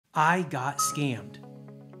I got scammed.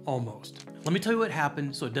 Almost. Let me tell you what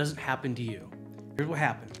happened so it doesn't happen to you. Here's what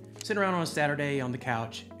happened. Sitting around on a Saturday on the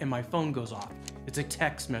couch and my phone goes off. It's a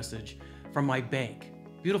text message from my bank.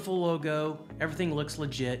 Beautiful logo, everything looks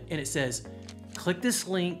legit, and it says, click this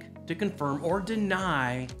link to confirm or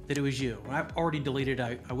deny that it was you. I've already deleted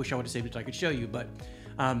it. I wish I would have saved it so I could show you, but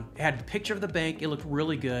it had a picture of the bank. It looked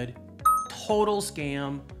really good. Total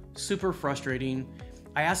scam, super frustrating.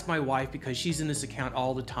 I asked my wife because she's in this account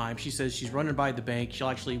all the time. She says she's running by the bank. She'll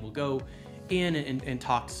actually will go in and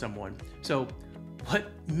talk to someone. So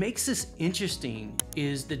what makes this interesting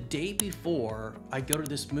is the day before I go to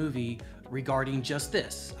this movie regarding just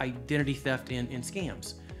this, identity theft and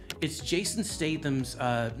scams. It's Jason Statham's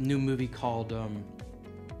new movie called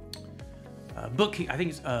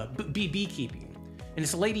Beekeeping. And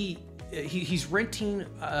this lady, he's renting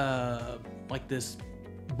like this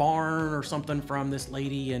barn or something from this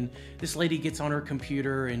lady, and this lady gets on her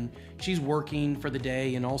computer and she's working for the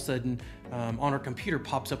day, and all of a sudden on her computer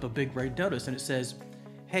pops up a big red notice and it says,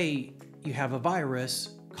 hey, you have a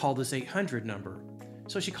virus, call this 800 number.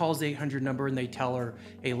 So she calls the 800 number and they tell her,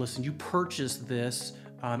 hey, listen, you purchased this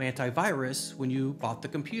antivirus when you bought the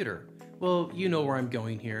computer. Well, you know where I'm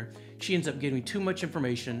going here. She ends up giving too much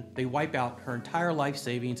information. They wipe out her entire life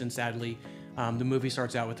savings, and sadly, the movie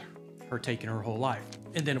starts out with her taking her whole life.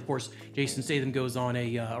 And then, of course, Jason Statham goes on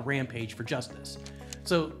a rampage for justice.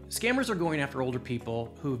 So scammers are going after older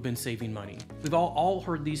people who have been saving money. We've all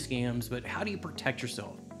heard these scams, but how do you protect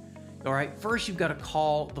yourself? All right, first you've got to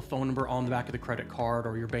call the phone number on the back of the credit card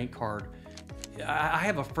or your bank card. I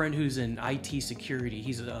have a friend who's in IT security.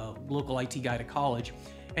 He's a local IT guy to college,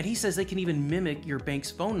 and he says they can even mimic your bank's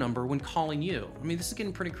phone number when calling you. I mean, this is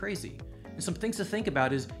getting pretty crazy. And some things to think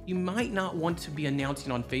about is you might not want to be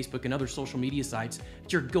announcing on Facebook and other social media sites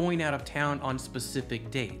that you're going out of town on specific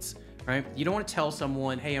dates, right? You don't want to tell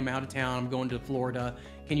someone, hey, I'm out of town, I'm going to Florida.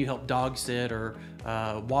 Can you help dog sit or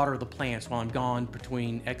water the plants while I'm gone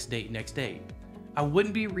between X date and X date? I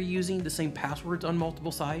wouldn't be reusing the same passwords on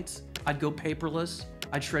multiple sites. I'd go paperless.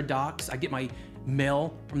 I'd shred docs. I'd get my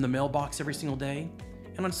mail from the mailbox every single day.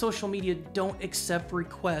 And on social media, don't accept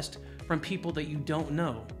requests from people that you don't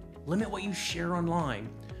know. Limit what you share online.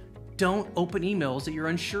 Don't open emails that you're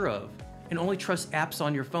unsure of, and only trust apps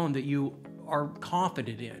on your phone that you are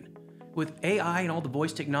confident in. With AI and all the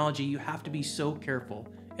voice technology, you have to be so careful.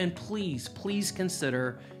 And please, please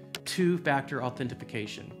consider two-factor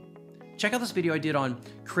authentication. Check out this video I did on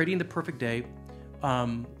creating the perfect day.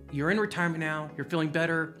 You're in retirement now, you're feeling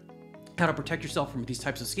better, how to protect yourself from these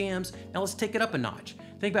types of scams. Now let's take it up a notch.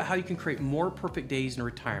 Think about how you can create more perfect days in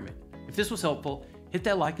retirement. If this was helpful, hit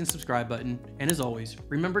that like and subscribe button. And as always,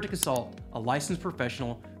 remember to consult a licensed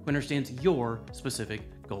professional who understands your specific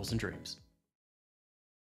goals and dreams.